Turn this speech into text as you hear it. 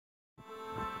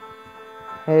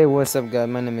Hey, what's up guys,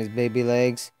 my name is Baby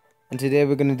Legs, and today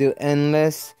we're gonna do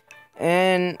Endless,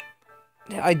 and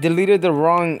I deleted the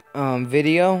wrong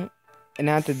video, and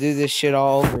I have to do this shit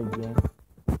all over again.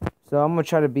 So I'm gonna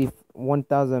try to beat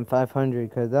 1,500,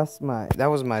 because that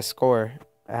was my score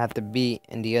I had to beat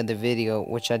in the other video,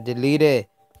 which I deleted.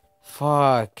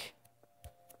 Fuck.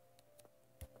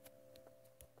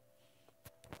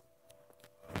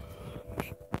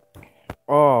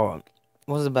 Oh,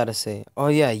 what was I about to say? Oh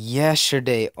yeah,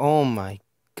 yesterday. Oh my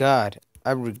god,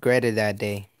 I regretted that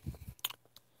day.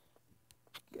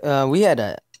 We had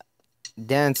a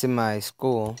dance in my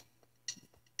school,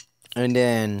 and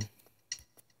then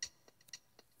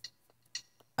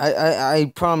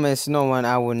I promised no one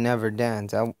I would never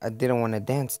dance. I didn't want to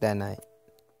dance that night.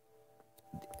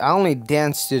 I only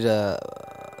danced to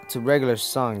regular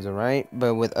songs, alright,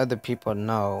 but with other people,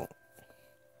 no.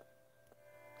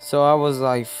 So I was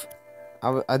like,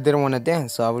 I didn't want to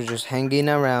dance, so I was just hanging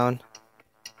around.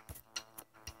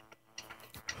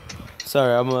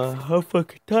 Sorry, I'm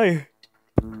fucking tired.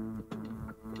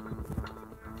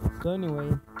 So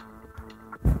anyway,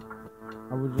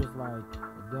 I was just like,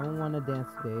 I don't want to dance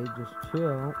today, just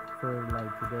chill for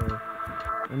like today.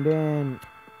 And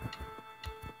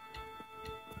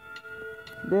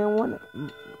then one,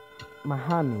 my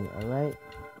homie, alright?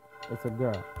 It's a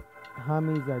girl.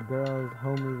 Homies are girls,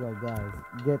 homies are guys.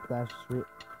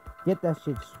 Get that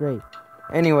shit straight.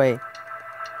 Anyway,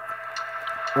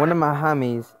 one of my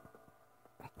homies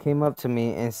came up to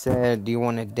me and said, do you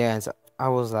want to dance? I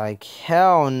was like,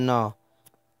 hell no.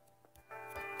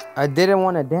 I didn't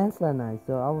want to dance that night,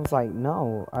 so I was like,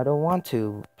 no, I don't want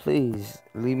to. Please,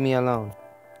 leave me alone.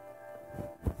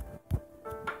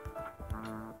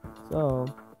 So,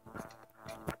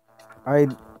 I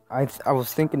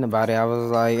was thinking about it. I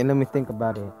was like, let me think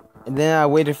about it. And then I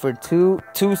waited for two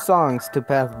songs to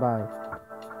pass by.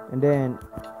 And then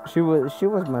she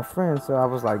was my friend, so I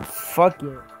was like, fuck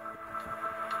it.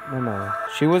 No.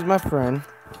 She was my friend.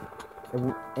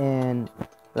 And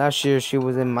last year she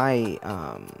was in my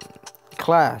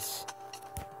class.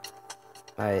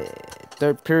 My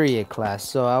third period class.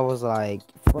 So I was like,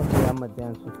 fuck it, I'm gonna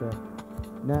dance with her.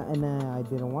 And then I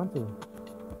didn't want to.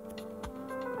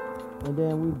 And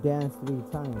then we danced 3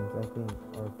 times, I think,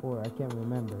 or 4, I can't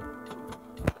remember.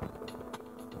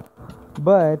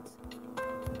 But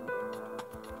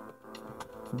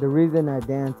the reason I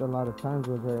danced a lot of times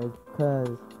with her is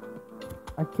because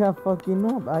I kept fucking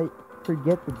up. I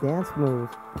forget the dance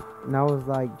moves, and I was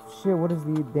like, shit, what is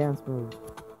the dance move?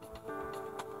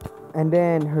 And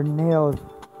then her nails,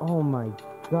 oh my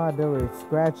god, they were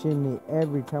scratching me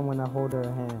every time when I hold her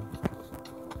hand.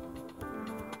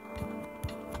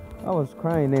 I was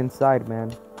crying inside,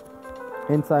 man.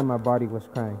 Inside my body was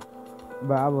crying.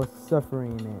 But I was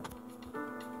suffering it.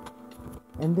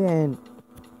 And then,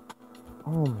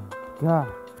 oh my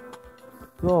god.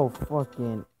 So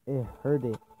fucking, it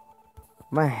hurted.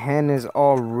 My hand is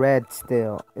all red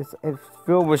still. It's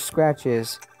filled with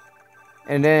scratches.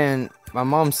 And then my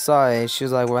mom saw it. She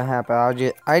was like, what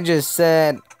happened? I just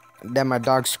said that my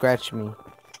dog scratched me.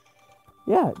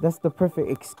 Yeah, that's the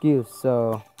perfect excuse,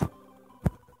 so.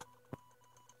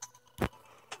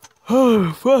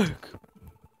 Oh, fuck.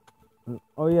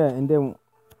 Oh, yeah, and then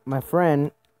my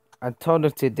friend, I told her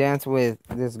to dance with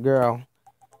this girl.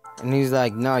 And he's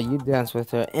like, no, you dance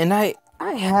with her. And I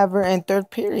have her in 3rd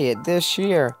period this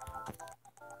year.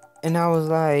 And I was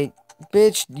like,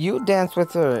 bitch, you dance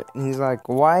with her. And he's like,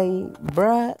 why,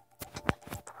 bruh?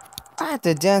 I have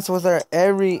to dance with her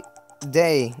every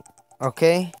day,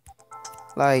 okay?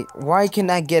 Like, why can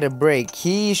I get a break?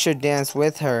 He should dance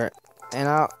with her. And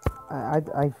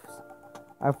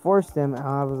I forced him, and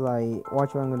I was like,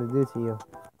 watch what I'm gonna do to you.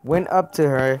 Went up to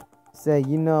her, said,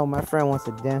 you know, my friend wants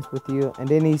to dance with you. And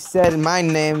then he said my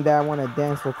name that I want to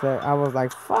dance with her. I was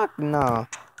like, fuck no.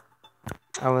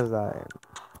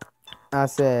 I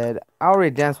said, I already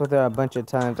danced with her a bunch of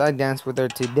times. I danced with her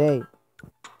today.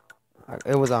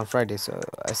 It was on Friday, so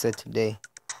I said today.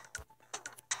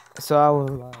 So I was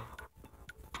like,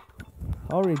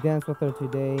 I already danced with her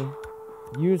today.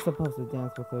 You're supposed to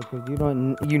dance with her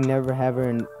because you never have her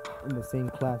in the same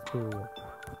class period.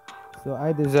 So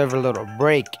I deserve a little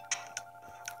break.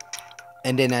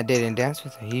 And then I didn't dance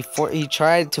with her. He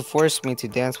tried to force me to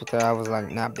dance with her. I was like,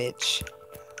 nah, bitch.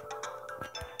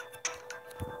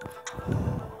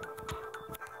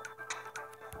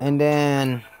 And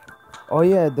then, oh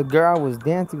yeah, the girl I was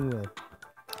dancing with.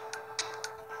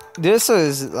 This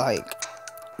is like,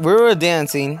 we were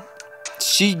dancing.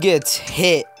 She gets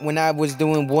hit when I was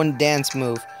doing one dance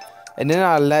move. And then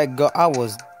I let go. I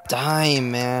was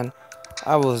dying, man.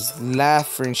 I was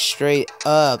laughing straight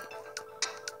up.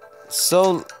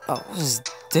 So I was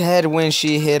dead when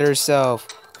she hit herself.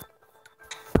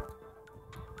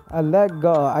 I let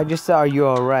go. I just said, "Are you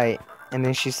alright?" And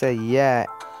then she said, "Yeah."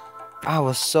 I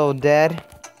was so dead.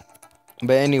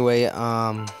 But anyway,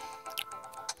 what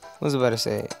was I about to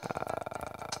say?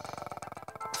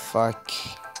 Fuck.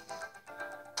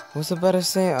 What was I about to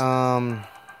say?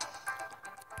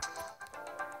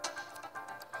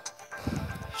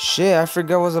 Shit, I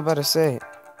forgot what I was about to say.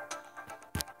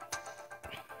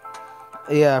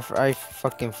 Yeah, I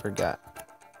fucking forgot.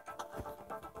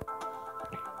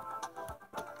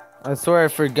 I swear I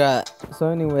forgot. So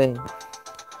anyway.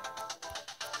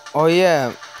 Oh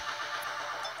yeah.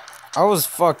 I was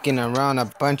fucking around a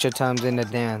bunch of times in the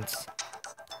dance.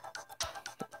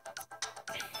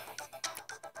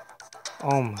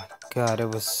 Oh my god, it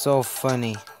was so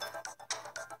funny.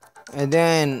 And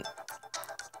then,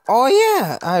 oh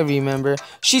yeah, I remember.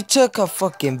 She took a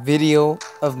fucking video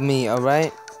of me,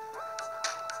 alright?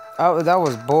 That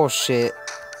was bullshit.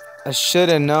 I should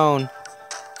have known.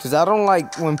 Because I don't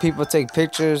like when people take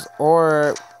pictures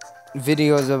or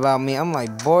videos about me. I'm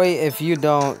like, boy, if you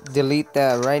don't delete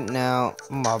that right now,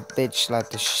 I'm a bitch slap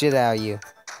the shit out of you.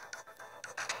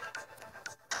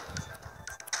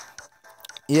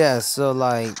 Yeah, so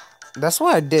like, that's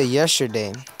what I did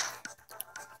yesterday.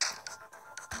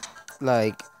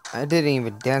 Like, I didn't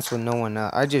even dance with no one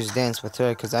else. I just danced with her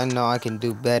because I know I can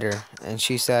do better. And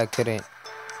she said I couldn't.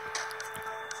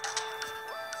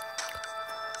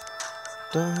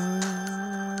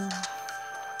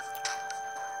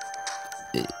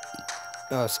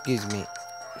 Oh, excuse me.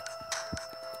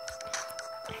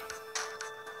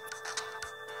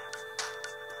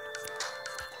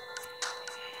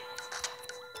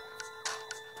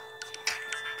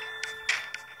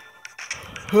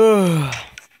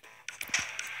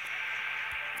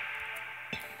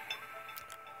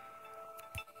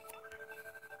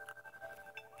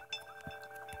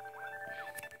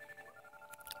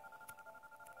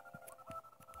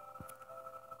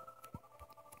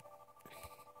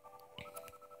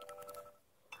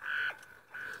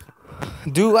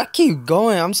 Dude, I keep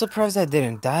going. I'm surprised I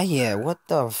didn't die yet. What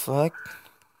the fuck?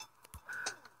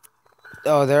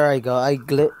 Oh, there I go. How you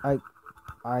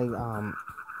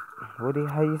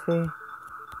say?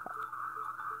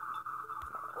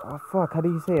 Oh, fuck, how do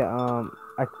you say it?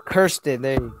 I cursed it.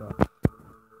 There you go.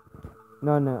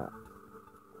 No.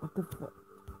 What the fuck?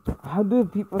 How do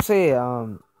people say it?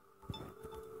 How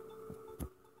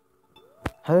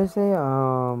do they say it?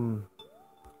 How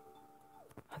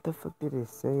the fuck did they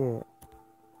say it?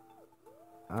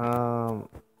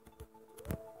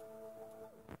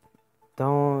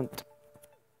 Don't.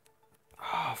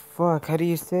 Oh, fuck, how do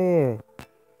you say it?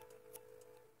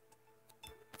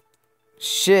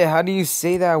 Shit, how do you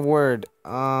say that word?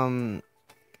 Shit,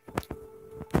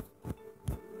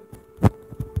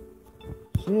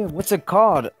 what's it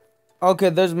called? Okay,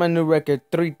 there's my new record,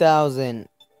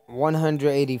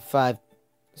 3,185.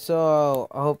 So,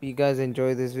 I hope you guys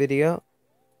enjoy this video.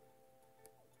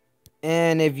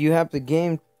 And if you have the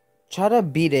game, try to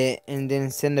beat it and then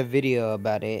send a video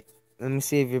about it. Let me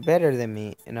see if you're better than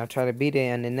me. And I'll try to beat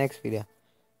it in the next video.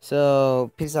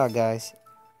 So, peace out, guys.